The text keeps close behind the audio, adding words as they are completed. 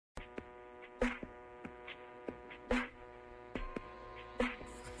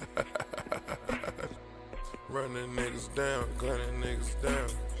Running niggas down, gunning niggas down.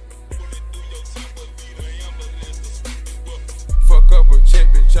 Fuck up a chick,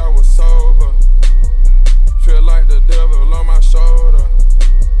 bitch, I was sober. Feel like the devil on my shoulder.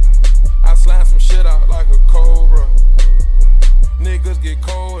 I slime some shit out like a cobra. Niggas get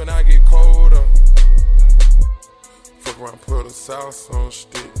cold and I get colder. Fuck around, put a sauce on a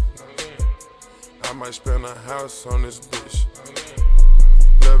stick. I might spend a house on this bitch.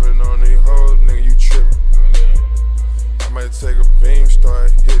 Living on these hoes, nigga, you trippin'. I might take a beam,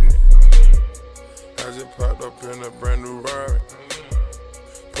 start hitting it. I just popped up in a brand new Rari.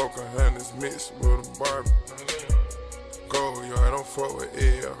 Pocahontas mixed with a Barbie. Go, yo, I don't fuck with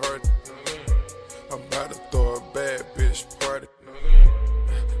Ed Hardy. I'm about to throw a bad bitch party.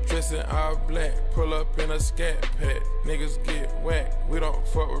 Dressing all black, pull up in a scat pack. Niggas get whacked, we don't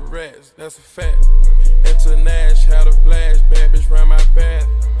fuck with rats, that's a fact. International, had a blast, bad bitch round my bath.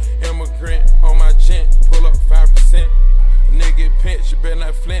 Immigrant on my gent, pull up 5%. A nigga get pinched, you better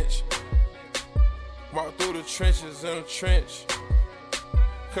not flinch. Walk through the trenches in a trench.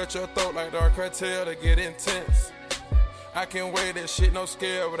 Cut your throat like Dark Cartel to get intense. I can weigh that shit, no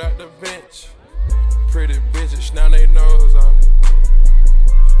scale without the bench. Pretty bitches, now they nose on.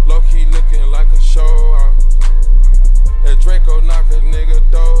 Low-key looking like a show off. That Draco knock a nigga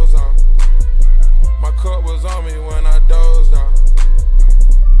doze on. My cup was on me when I dozed off.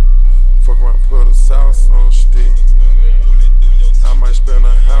 Fuck around, put a sauce on a stick. I might spend a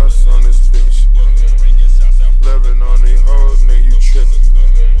house on this bitch. Living on these hoes, nigga, you trippin'.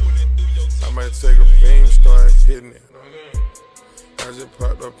 I might take a beam, start hitting it. I just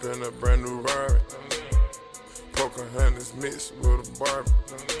popped up in a brand new Rari. Pocahontas mixed with a Barbie.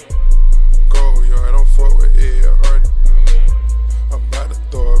 Go, yo, I don't fuck with Ed Hardy. I'm about to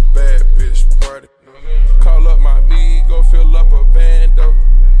throw a bad bitch party. Call up my me, go fill up a bando.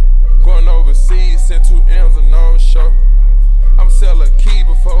 Going overseas, send 2 M's a no show. I'm sell a key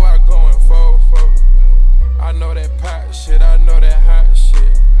before I go and fofo. I know that pot shit, I know that hot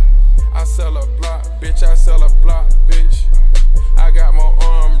shit. I sell a block, bitch, I sell a block, bitch. I got more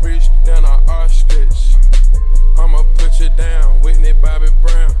arm reach than an ostrich. I'ma put you down, Whitney Bobby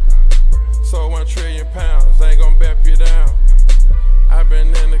Brown. So 1 trillion pounds, ain't gon' bap you down. I been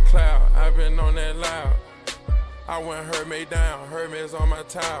in the cloud, I been on that loud. I went Hermes down, Hermes on my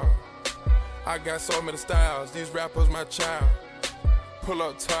towel. I got so many styles, these rappers my child. Pull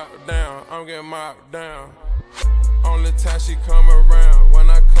up top down, I'm getting mocked down. Only time she come around, when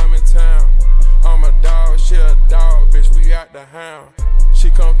I come in town. I'm a dog, she a dog, bitch, we got the hound. She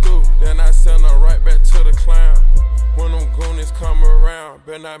come through, then I send her right back to the clown. When them goonies come around,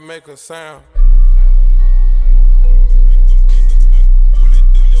 better not make a sound.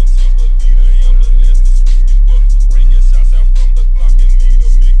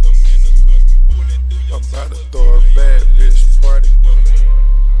 I'm about to throw a bad bitch party.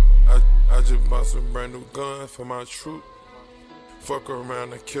 I just bought some brand new guns for my troop. Fuck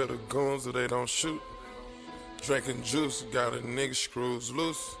around and kill the goons if they don't shoot. Drinking juice, got a nigga screws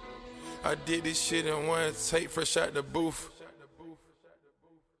loose. I did this shit in one take, fresh out the booth.